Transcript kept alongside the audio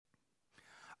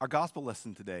Our gospel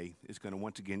lesson today is going to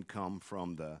once again come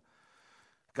from the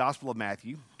Gospel of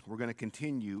Matthew. We're going to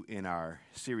continue in our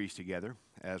series together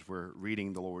as we're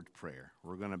reading the Lord's Prayer.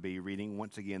 We're going to be reading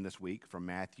once again this week from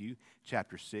Matthew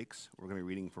chapter 6. We're going to be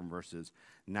reading from verses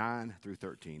 9 through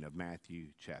 13 of Matthew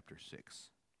chapter 6.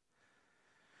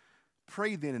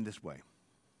 Pray then in this way: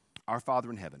 Our Father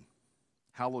in heaven,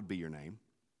 hallowed be your name.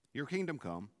 Your kingdom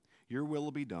come, your will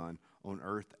be done on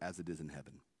earth as it is in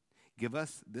heaven. Give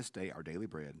us this day our daily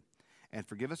bread, and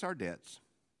forgive us our debts,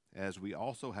 as we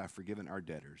also have forgiven our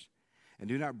debtors. And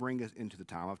do not bring us into the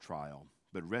time of trial,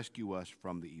 but rescue us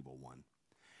from the evil one.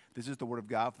 This is the word of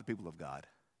God for the people of God.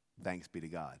 Thanks be to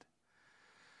God.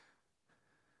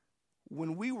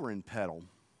 When we were in Petal,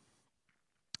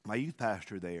 my youth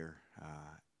pastor there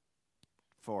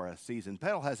for a season,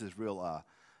 Petal has this real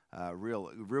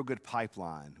good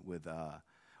pipeline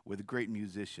with great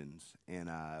musicians,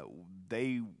 and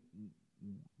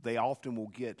they often will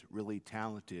get really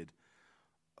talented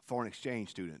foreign exchange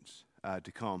students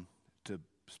to come to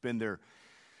spend their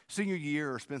senior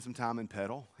year or spend some time in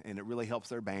Petal, and it really helps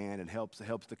their band and helps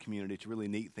the community. It's a really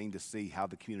neat thing to see how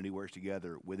the community works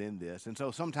together within this. And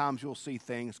so sometimes you'll see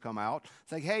things come out,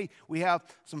 say, hey, we have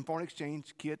some foreign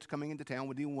exchange kids coming into town.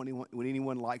 Would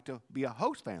anyone like to be a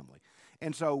host family?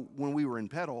 And so when we were in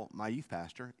Petal, my youth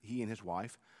pastor, he and his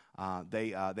wife,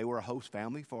 they were a host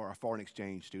family for a foreign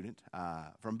exchange student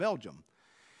from Belgium.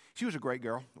 She was a great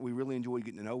girl. We really enjoyed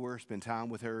getting to know her, spend time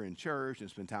with her in church, and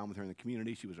spend time with her in the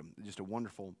community. She was just a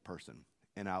wonderful person.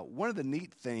 And one of the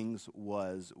neat things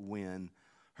was when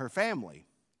her family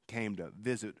came to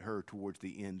visit her towards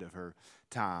the end of her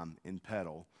time in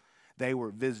Petal. They were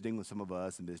visiting with some of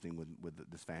us and visiting with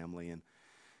this family, and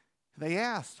they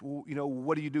asked, well,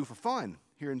 what do you do for fun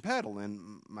here in Petal?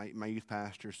 And my youth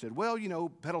pastor said, well,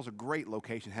 Petal's a great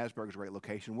location. Hattiesburg is a great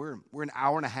location. We're an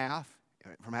hour and a half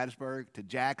from Hattiesburg to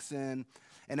Jackson,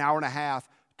 an hour and a half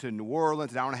to New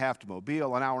Orleans, an hour and a half to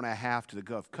Mobile, an hour and a half to the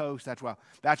Gulf Coast. That's why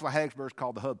Hattiesburg is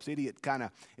called the hub city. It kind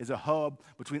of is a hub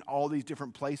between all these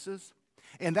different places.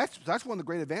 And that's one of the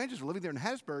great advantages of living there in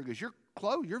Hattiesburg is you're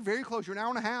close. You're very close. You're an hour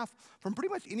and a half from pretty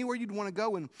much anywhere you'd want to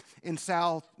go in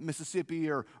South Mississippi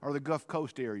or the Gulf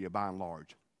Coast area by and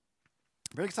large.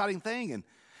 Very exciting thing.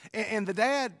 And the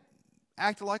dad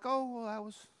acted like, oh,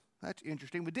 well, that's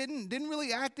interesting, but didn't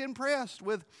really act impressed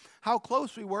with how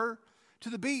close we were to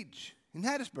the beach in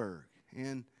Hattiesburg.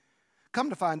 And come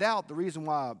to find out, the reason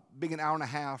why being an hour and a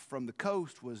half from the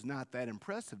coast was not that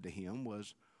impressive to him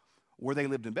was where they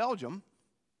lived in Belgium.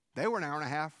 They were an hour and a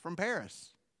half from Paris,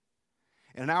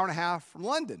 and an hour and a half from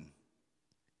London,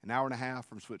 an hour and a half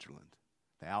from Switzerland,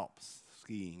 the Alps,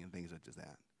 skiing and things such as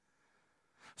that.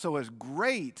 So as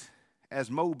great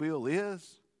as Mobile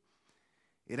is,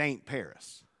 it ain't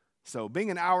Paris. So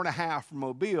being an hour and a half from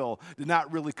Mobile did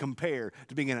not really compare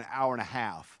to being an hour and a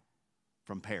half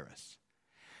from Paris.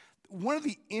 One of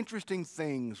the interesting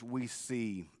things we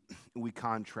see, we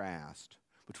contrast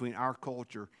between our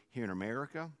culture here in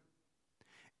America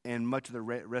and much of the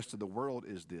rest of the world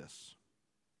is this.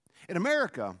 In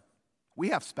America, we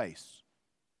have space.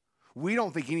 We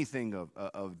don't think anything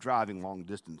of driving long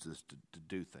distances to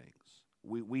do things.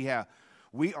 We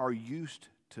are used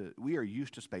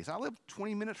to space. I live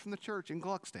 20 minutes from the church in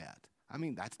Gluckstadt. I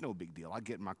mean, that's no big deal. I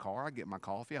get in my car, I get my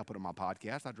coffee, I put on my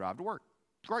podcast, I drive to work.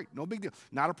 It's great, no big deal.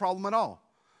 Not a problem at all.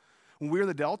 When we were in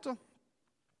the Delta,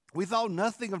 we thought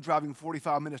nothing of driving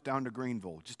 45 minutes down to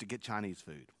Greenville just to get Chinese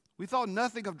food. We thought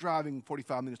nothing of driving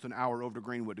 45 minutes to an hour over to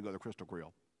Greenwood to go to Crystal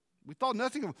Grill. We thought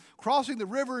nothing of crossing the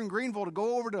river in Greenville to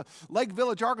go over to Lake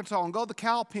Village, Arkansas, and go to the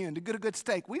cow pen to get a good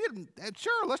steak. We didn't.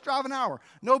 Sure, let's drive an hour.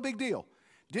 No big deal.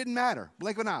 Didn't matter.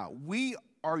 Blake and I, we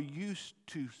are used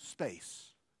to space.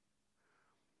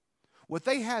 What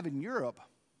they have in Europe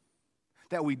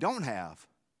that we don't have,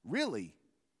 really,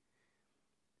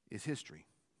 is history.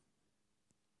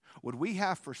 What we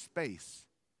have for space,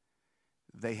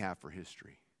 they have for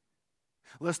history.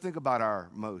 Let's think about our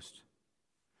most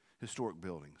historic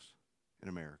buildings in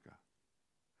America.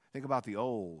 Think about the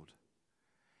old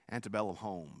antebellum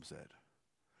homes that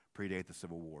predate the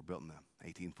Civil War, built in the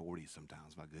 1840s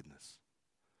sometimes, my goodness.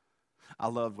 I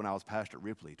loved when I was pastor at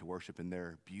Ripley to worship in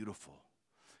their beautiful,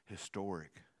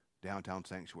 historic downtown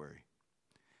sanctuary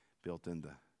built in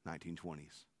the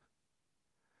 1920s.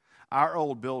 Our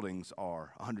old buildings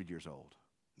are 100 years old,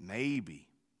 maybe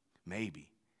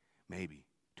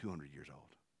 200 years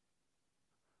old.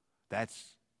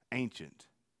 That's ancient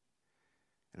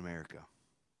in America.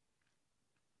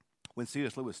 When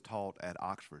C.S. Lewis taught at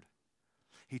Oxford,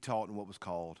 he taught in what was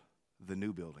called the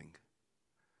New Building.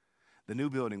 The New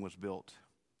Building was built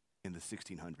in the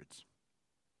 1600s.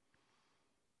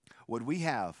 What we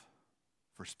have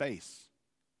for space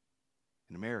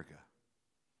in America,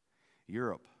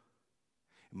 Europe,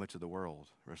 and much of the world,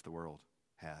 the rest of the world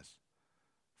has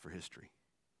for history.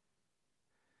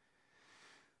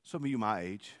 Some of you my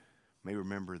age may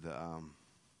remember the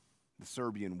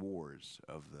Serbian wars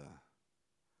of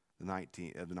the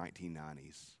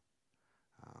 1990s,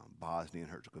 Bosnia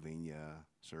and Herzegovina,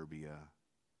 Serbia,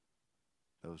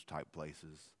 those type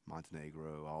places,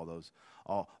 Montenegro,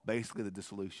 all basically the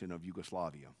dissolution of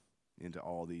Yugoslavia into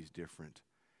all these different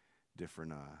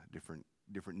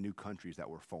new countries that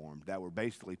were formed, that were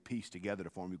basically pieced together to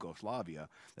form Yugoslavia,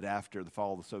 that after the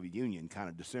fall of the Soviet Union kind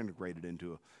of disintegrated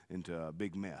into a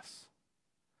big mess.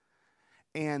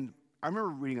 And I remember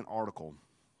reading an article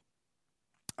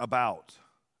about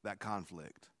that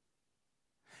conflict.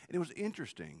 And it was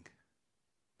interesting.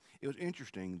 It was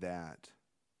interesting that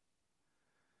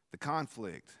the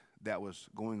conflict that was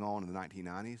going on in the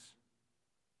 1990s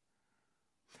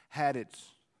had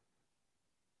its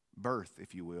birth,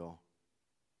 if you will,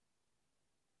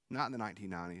 not in the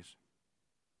 1990s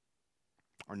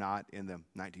or not in the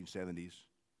 1970s,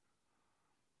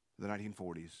 the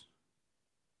 1940s,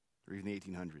 or even the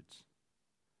 1800s.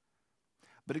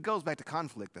 But it goes back to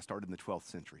conflict that started in the 12th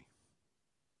century.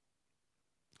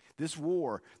 This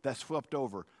war that swept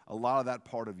over a lot of that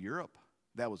part of Europe,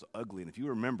 that was ugly. And if you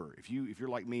remember, if you're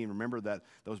like me and remember that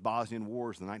those Bosnian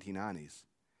wars in the 1990s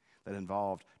that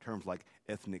involved terms like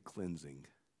ethnic cleansing,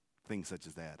 things such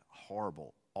as that,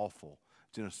 horrible, awful,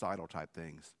 genocidal type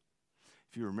things.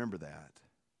 If you remember that,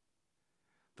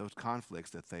 those conflicts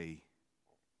that they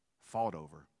fought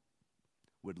over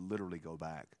would literally go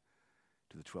back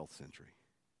to the 12th century.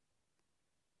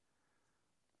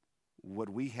 What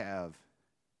we have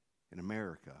in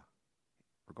America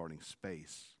regarding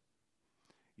space,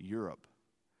 Europe,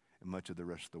 and much of the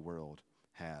rest of the world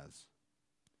has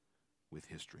with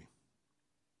history.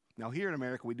 Now, here in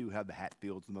America, we do have the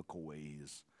Hatfields, the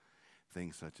McCoys,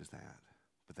 things such as that.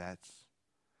 But that's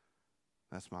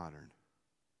modern.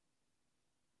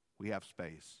 We have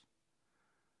space.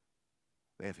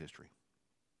 They have history.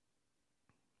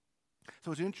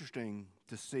 So it's interesting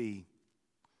to see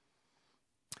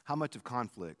how much of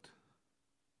conflict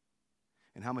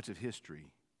and how much of history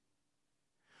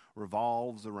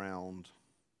revolves around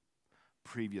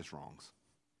previous wrongs,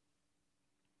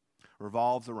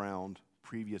 revolves around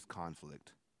previous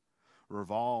conflict,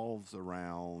 revolves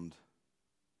around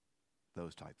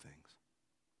those type things.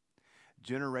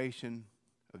 Generation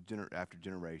after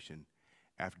generation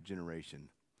after generation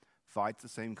fights the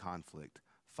same conflict,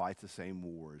 fights the same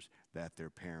wars that their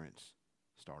parents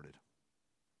started.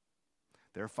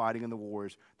 They're fighting in the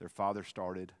wars their father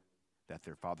started, that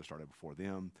their father started before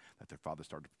them, that their father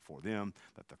started before them,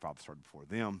 that their father started before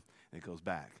them, and it goes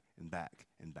back and back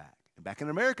and back. And back in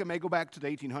America, it may go back to the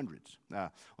 1800s. One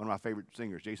of my favorite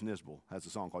singers, Jason Isbell, has a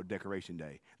song called Decoration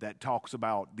Day that talks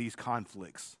about these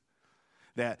conflicts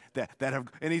that have,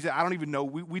 and he said, I don't even know,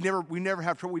 we never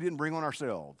have trouble we didn't bring on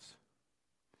ourselves.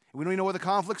 We don't even know where the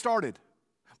conflict started.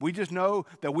 We just know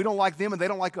that we don't like them and they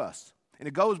don't like us. And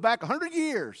it goes back 100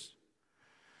 years.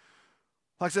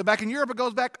 Like I said, back in Europe, it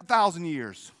goes back 1,000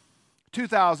 years,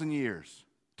 2,000 years,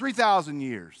 3,000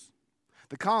 years.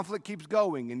 The conflict keeps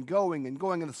going and going and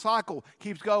going, and the cycle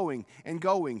keeps going and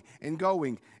going and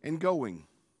going and going.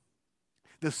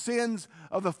 The sins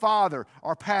of the father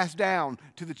are passed down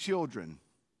to the children.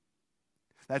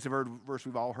 That's a verse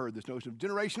we've all heard, this notion of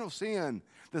generational sin.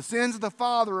 The sins of the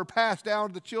father are passed down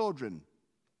to the children.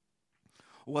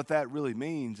 What that really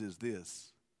means is this.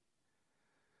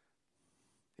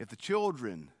 If the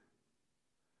children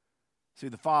see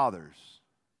the fathers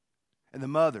and the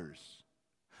mothers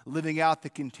living out the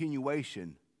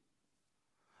continuation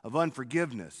of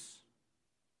unforgiveness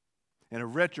and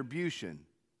of retribution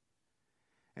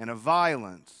and of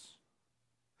violence,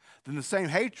 then the same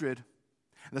hatred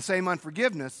and the same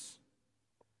unforgiveness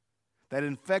that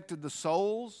infected the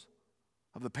souls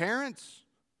of the parents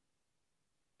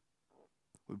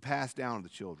would pass down to the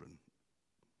children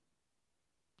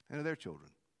and to their children,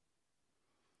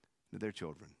 to their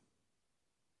children,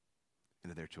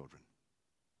 and to their children.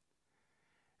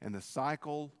 And the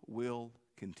cycle will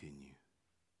continue.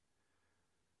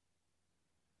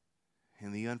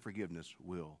 And the unforgiveness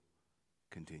will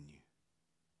continue.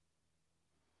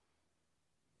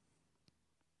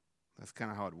 That's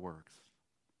kind of how it works.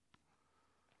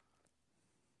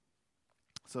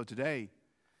 So today,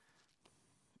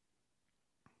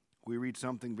 we read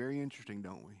something very interesting,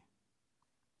 don't we?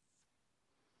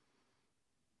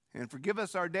 And forgive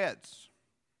us our debts,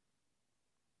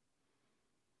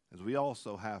 as we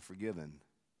also have forgiven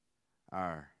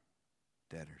our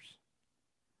debtors.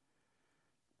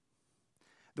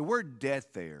 The word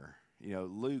debt there,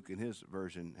 Luke in his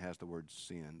version has the word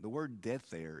sin. The word debt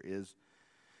there is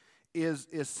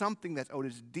something that's owed.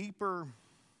 It's deeper.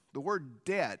 The word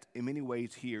debt in many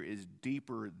ways here is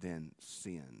deeper than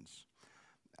sins.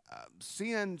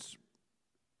 Sins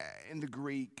in the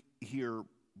Greek here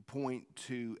point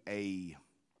to a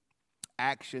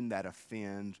action that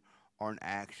offends, or an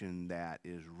action that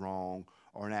is wrong,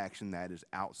 or an action that is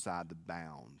outside the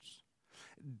bounds.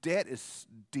 Debt is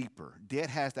deeper. Debt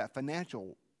has that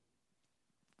financial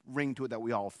ring to it that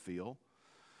we all feel.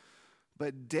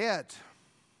 But debt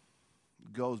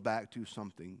goes back to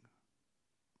something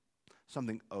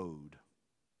owed.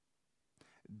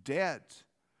 Debt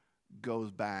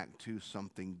goes back to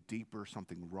something deeper,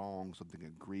 something wrong, something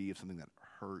aggrieved, something that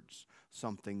hurts,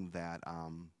 something that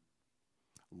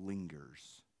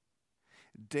lingers.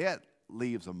 Debt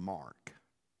leaves a mark.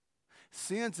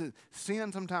 Sin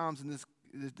sometimes in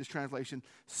this translation,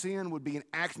 sin would be an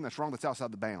action that's wrong, that's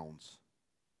outside the bounds.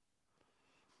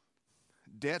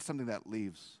 Debt's something that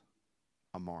leaves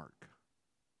a mark.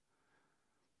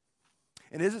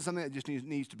 And it isn't something that just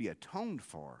needs to be atoned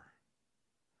for,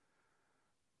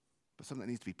 but something that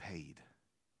needs to be paid.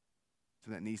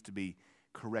 Something that needs to be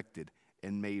corrected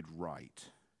and made right.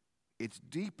 It's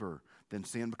deeper than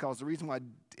sin, because the reason why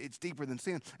it's deeper than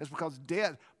sin is because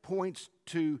debt points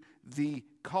to the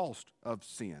cost of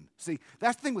sin. See,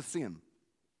 that's the thing with sin.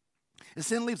 Is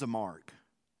sin leaves a mark.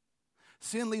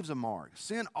 Sin leaves a mark.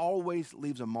 Sin always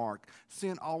leaves a mark.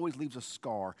 Sin always leaves a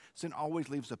scar. Sin always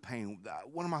leaves a pain.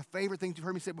 One of my favorite things, you've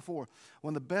heard me say before,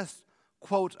 one of the best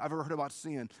quotes I've ever heard about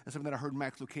sin is something that I heard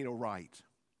Max Lucado write.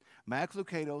 Max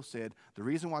Lucado said, the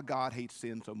reason why God hates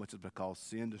sin so much is because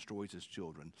sin destroys his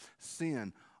children.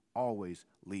 Sin always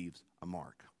leaves a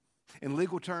mark. In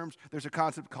legal terms, there's a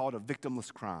concept called a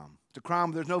victimless crime. It's a crime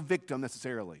where there's no victim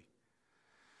necessarily.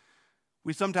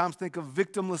 We sometimes think of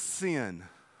victimless sin.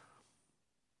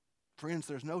 Friends,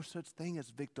 there's no such thing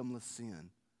as victimless sin.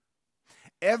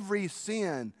 Every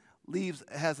sin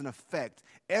has an effect.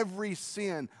 Every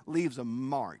sin leaves a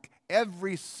mark.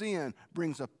 Every sin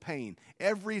brings a pain.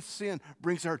 Every sin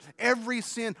brings hurt. Every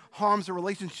sin harms a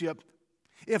relationship.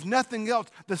 If nothing else,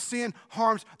 the sin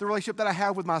harms the relationship that I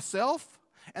have with myself,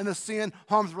 and the sin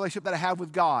harms the relationship that I have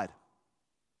with God.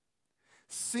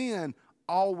 Sin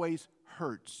always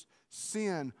hurts.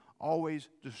 Sin always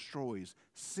destroys.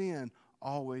 Sin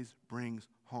always brings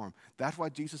harm. That's why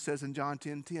Jesus says in John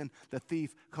 10:10, the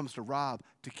thief comes to rob,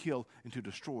 to kill, and to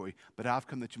destroy, but I've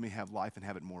come that you may have life and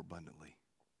have it more abundantly.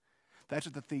 That's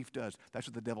what the thief does. That's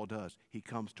what the devil does. He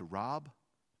comes to rob,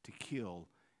 to kill,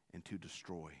 and to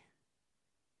destroy.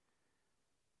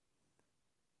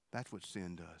 That's what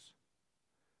sin does.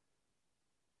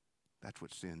 That's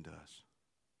what sin does.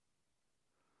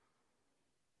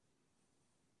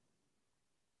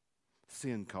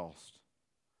 Sin costs.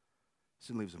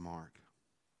 Sin leaves a mark.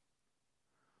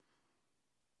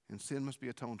 And sin must be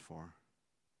atoned for.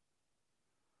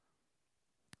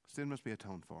 Sin must be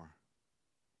atoned for.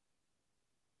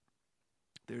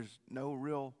 There's no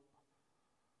real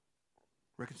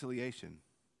reconciliation,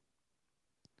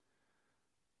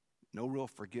 no real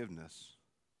forgiveness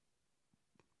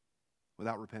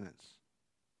without repentance,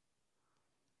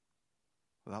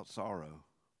 without sorrow,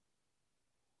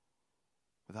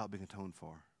 without being atoned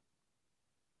for.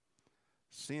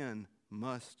 Sin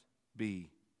must be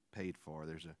paid for.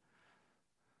 There's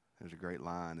a great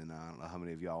line, and I don't know how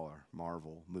many of y'all are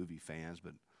Marvel movie fans,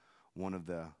 but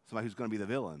somebody who's going to be the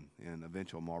villain in an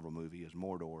eventual Marvel movie is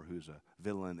Mordor, who's a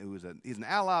villain, he's an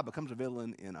ally, becomes a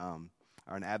villain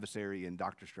or an adversary in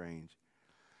Doctor Strange.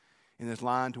 And this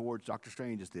line towards Doctor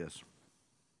Strange is this: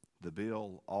 the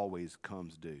bill always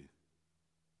comes due.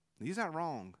 He's not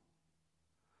wrong.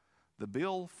 The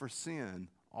bill for sin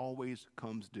always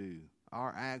comes due.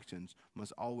 Our actions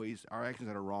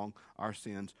that are wrong, our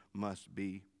sins must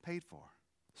be paid for.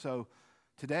 So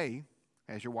today,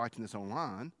 as you're watching this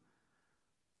online,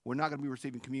 we're not going to be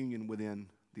receiving communion within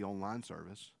the online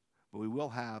service, but we will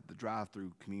have the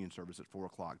drive-through communion service at 4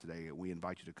 o'clock today that we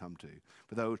invite you to come to.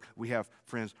 For those, we have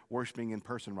friends worshiping in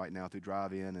person right now through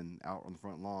drive-in and out on the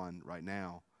front lawn right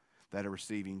now that are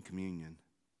receiving communion.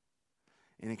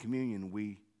 And in communion,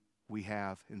 we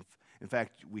have, in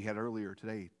fact, we had earlier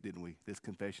today, didn't we, this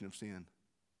confession of sin.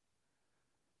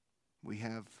 We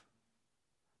have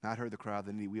not heard the cry of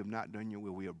the needy. We have not done your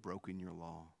will. We have broken your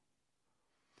law.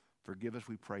 Forgive us,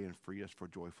 we pray, and free us for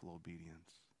joyful obedience.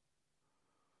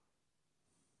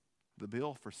 The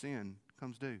bill for sin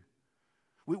comes due.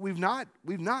 We've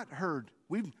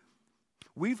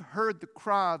heard the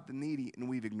cry of the needy, and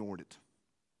we've ignored it.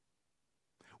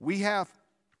 We have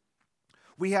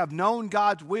known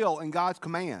God's will and God's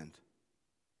command,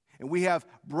 and we have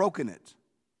broken it.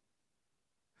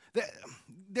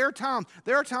 There are times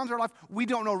in our life we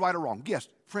don't know right or wrong. Yes,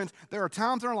 friends, there are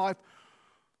times in our life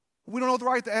we don't know what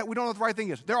the right thing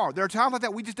is. There are times like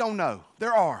that we just don't know.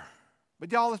 There are.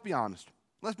 But y'all, let's be honest.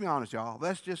 Let's be honest, y'all.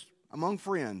 That's just among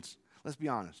friends. Let's be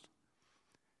honest.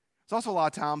 It's also a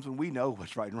lot of times when we know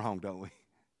what's right and wrong, don't we?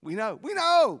 We know.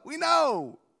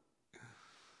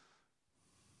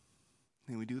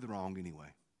 And we do the wrong anyway.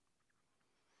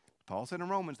 Paul said in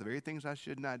Romans, the very things I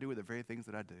should not do are the very things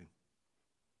that I do.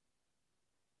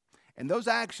 And those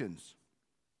actions,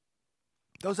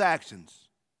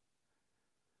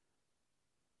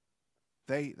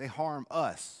 they harm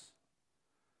us.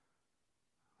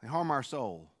 They harm our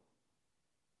soul.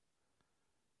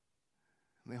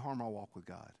 And they harm our walk with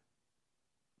God.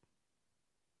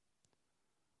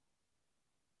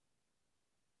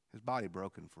 His body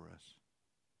broken for us.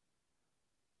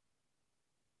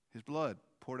 His blood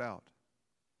poured out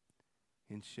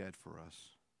and shed for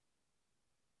us.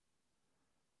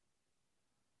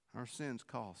 Our sins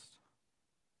cost.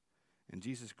 And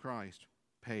Jesus Christ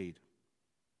paid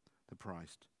the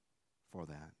price for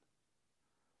that.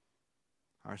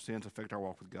 Our sins affect our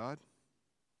walk with God.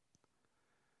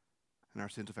 And our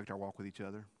sins affect our walk with each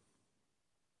other.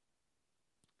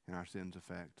 And our sins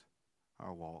affect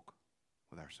our walk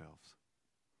with ourselves.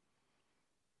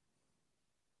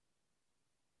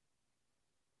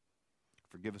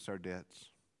 Forgive us our debts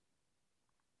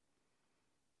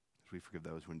as we forgive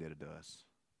those who are indebted to us.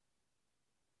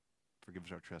 Forgive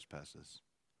us our trespasses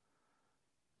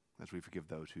as we forgive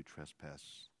those who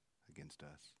trespass against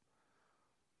us.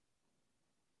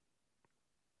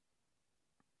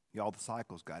 Y'all, the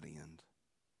cycle's got to end.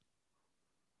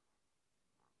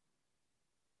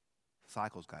 The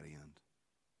cycle's got to end.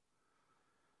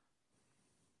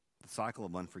 The cycle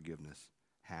of unforgiveness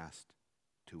has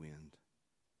to end.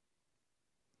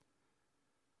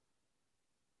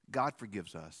 God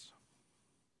forgives us.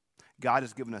 God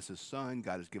has given us His Son.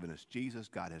 God has given us Jesus.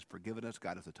 God has forgiven us.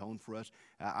 God has atoned for us.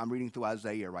 I'm reading through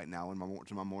Isaiah right now in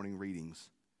my morning readings.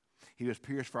 He was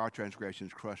pierced for our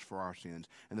transgressions, crushed for our sins,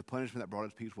 and the punishment that brought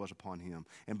us peace was upon Him,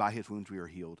 and by His wounds we are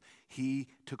healed. He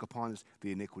took upon us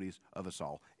the iniquities of us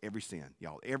all. Every sin,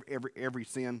 y'all, every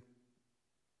sin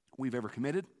we've ever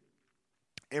committed,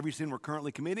 every sin we're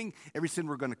currently committing, every sin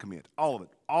we're going to commit, all of it,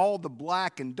 all the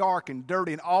black and dark and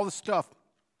dirty and all the stuff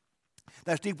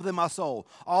that's deep within my soul,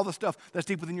 all the stuff that's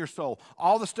deep within your soul,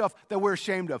 all the stuff that we're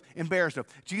ashamed of, embarrassed of.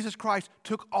 Jesus Christ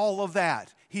took all of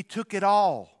that. He took it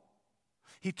all.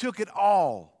 He took it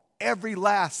all, every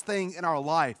last thing in our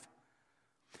life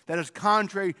that is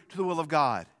contrary to the will of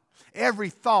God. Every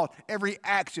thought, every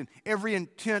action, every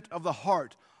intent of the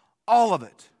heart, all of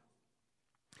it.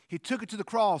 He took it to the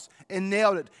cross and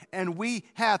nailed it, and we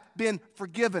have been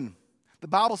forgiven. The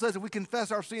Bible says if we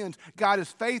confess our sins, God is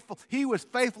faithful. He was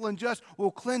faithful and just, will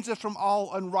cleanse us from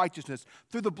all unrighteousness.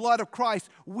 Through the blood of Christ,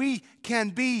 we can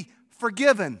be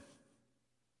forgiven.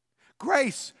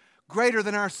 Grace greater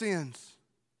than our sins.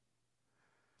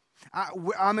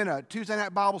 I'm in a Tuesday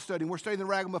night Bible study, and we're studying the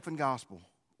Ragamuffin Gospel.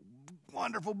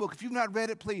 Wonderful book. If you've not read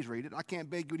it, please read it. I can't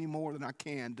beg you any more than I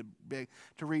can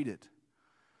to read it.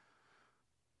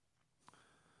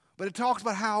 But it talks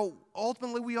about how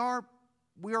ultimately we are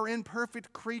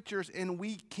imperfect creatures and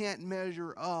we can't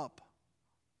measure up.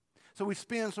 So we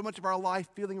spend so much of our life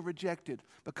feeling rejected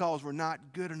because we're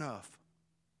not good enough.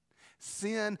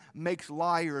 Sin makes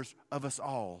liars of us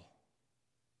all.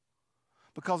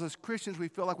 Because as Christians, we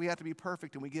feel like we have to be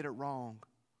perfect and we get it wrong.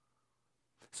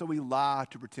 So we lie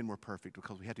to pretend we're perfect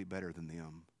because we have to be better than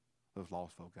them, those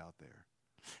lost folk out there.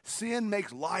 Sin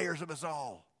makes liars of us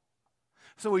all.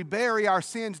 So we bury our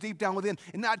sins deep down within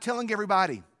and not telling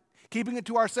everybody, keeping it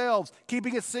to ourselves,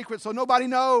 keeping it secret so nobody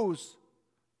knows.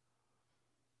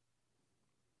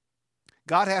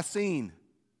 God hath seen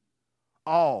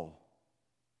all.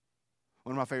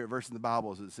 One of my favorite verses in the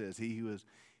Bible is it says,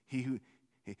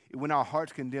 when our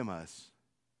hearts condemn us,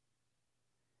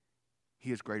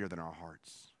 He is greater than our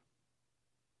hearts.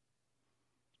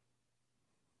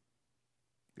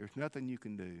 There's nothing you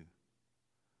can do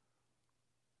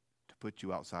to put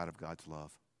you outside of God's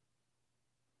love.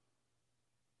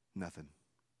 Nothing.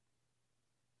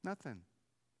 Nothing.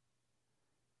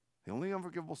 The only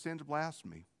unforgivable sin is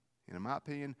blasphemy. And in my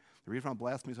opinion, the reason why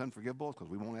blasphemy is unforgivable is because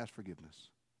we won't ask forgiveness.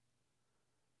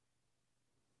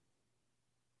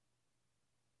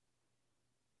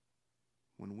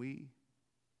 When we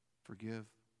forgive,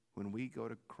 when we go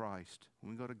to Christ,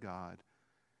 when we go to God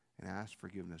and ask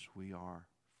forgiveness, we are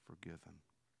forgiven.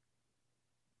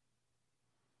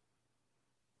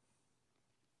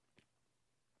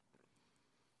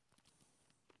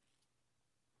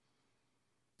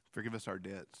 Forgive us our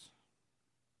debts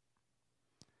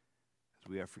as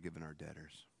we have forgiven our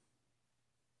debtors.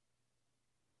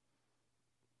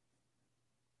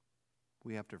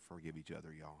 We have to forgive each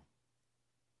other, y'all.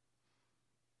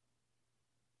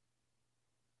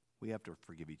 We have to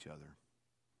forgive each other.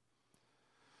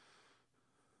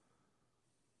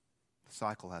 The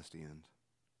cycle has to end.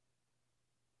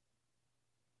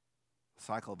 The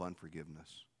cycle of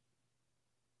unforgiveness.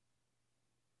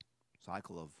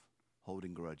 Cycle of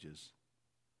holding grudges.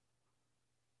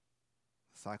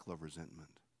 The cycle of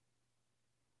resentment.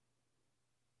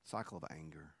 Cycle of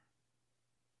anger.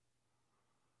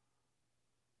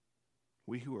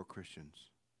 We who are Christians,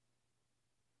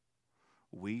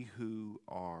 we who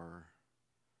are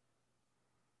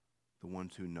the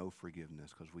ones who know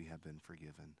forgiveness because we have been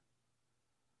forgiven,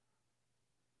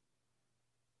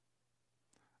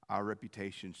 our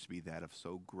reputation should be that of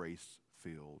so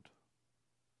grace-filled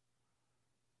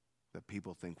that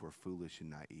people think we're foolish and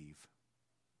naive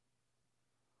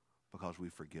because we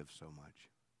forgive so much.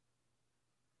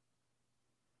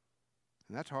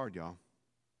 And that's hard, y'all.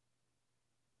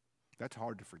 That's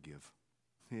hard to forgive.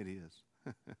 It is.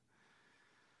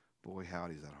 Boy,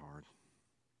 howdy, is that hard.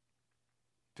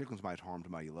 Particularly when somebody's harmed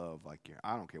somebody you love, like,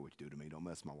 I don't care what you do to me. Don't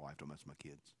mess with my wife. Don't mess with my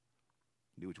kids.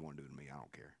 Do what you want to do to me. I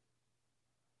don't care.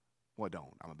 Well,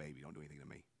 don't. I'm a baby. Don't do anything to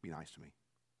me. Be nice to me.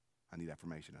 I need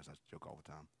affirmation, as I joke all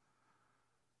the time.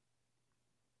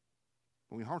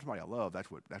 When we harm somebody I love,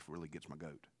 that's what really gets my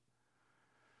goat.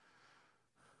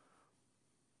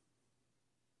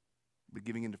 But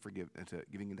giving into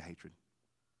giving into hatred,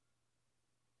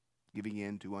 giving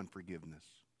in to unforgiveness,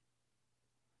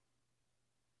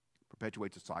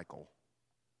 perpetuates a cycle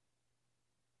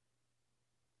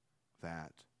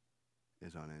that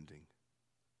is unending.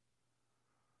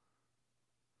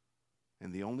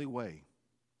 And the only way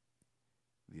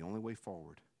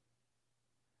forward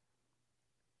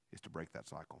is to break that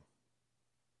cycle.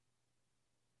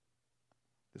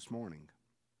 This morning,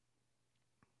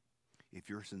 if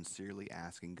you're sincerely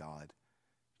asking God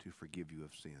to forgive you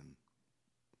of sin,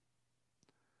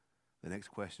 the next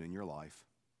question in your life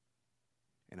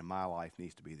and in my life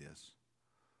needs to be this: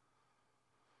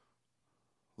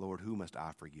 Lord, who must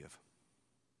I forgive?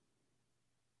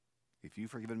 If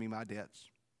you've forgiven me my debts,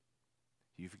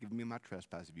 if you've forgiven me my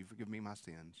trespasses, if you've forgiven me my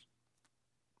sins,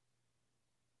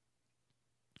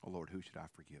 oh Lord, who should I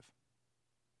forgive?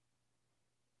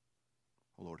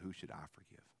 Oh Lord, who should I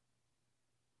forgive?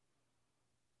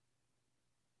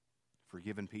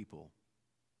 Forgiven people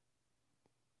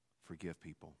forgive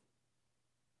people.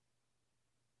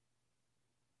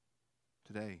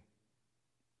 Today,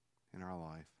 in our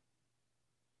life,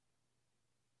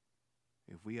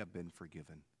 if we have been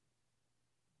forgiven,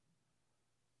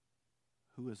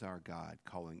 who is our God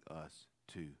calling us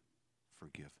to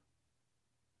forgive?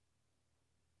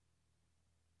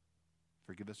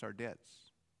 Forgive us our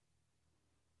debts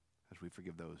as we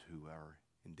forgive those who are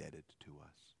indebted to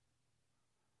us.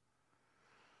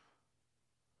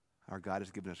 Our God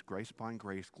has given us grace upon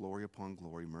grace, glory upon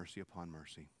glory, mercy upon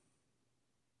mercy.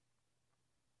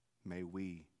 May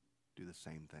we do the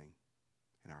same thing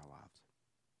in our lives.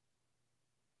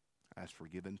 As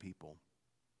forgiven people,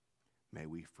 may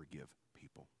we forgive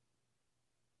people.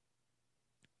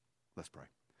 Let's pray.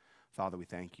 Father, we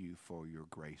thank you for your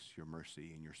grace, your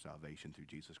mercy, and your salvation through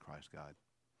Jesus Christ, God.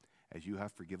 As you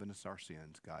have forgiven us our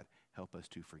sins, God, help us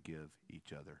to forgive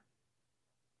each other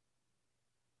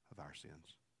of our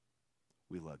sins.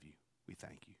 We love you. We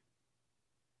thank you.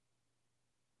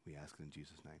 We ask it in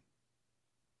Jesus' name.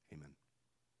 Amen.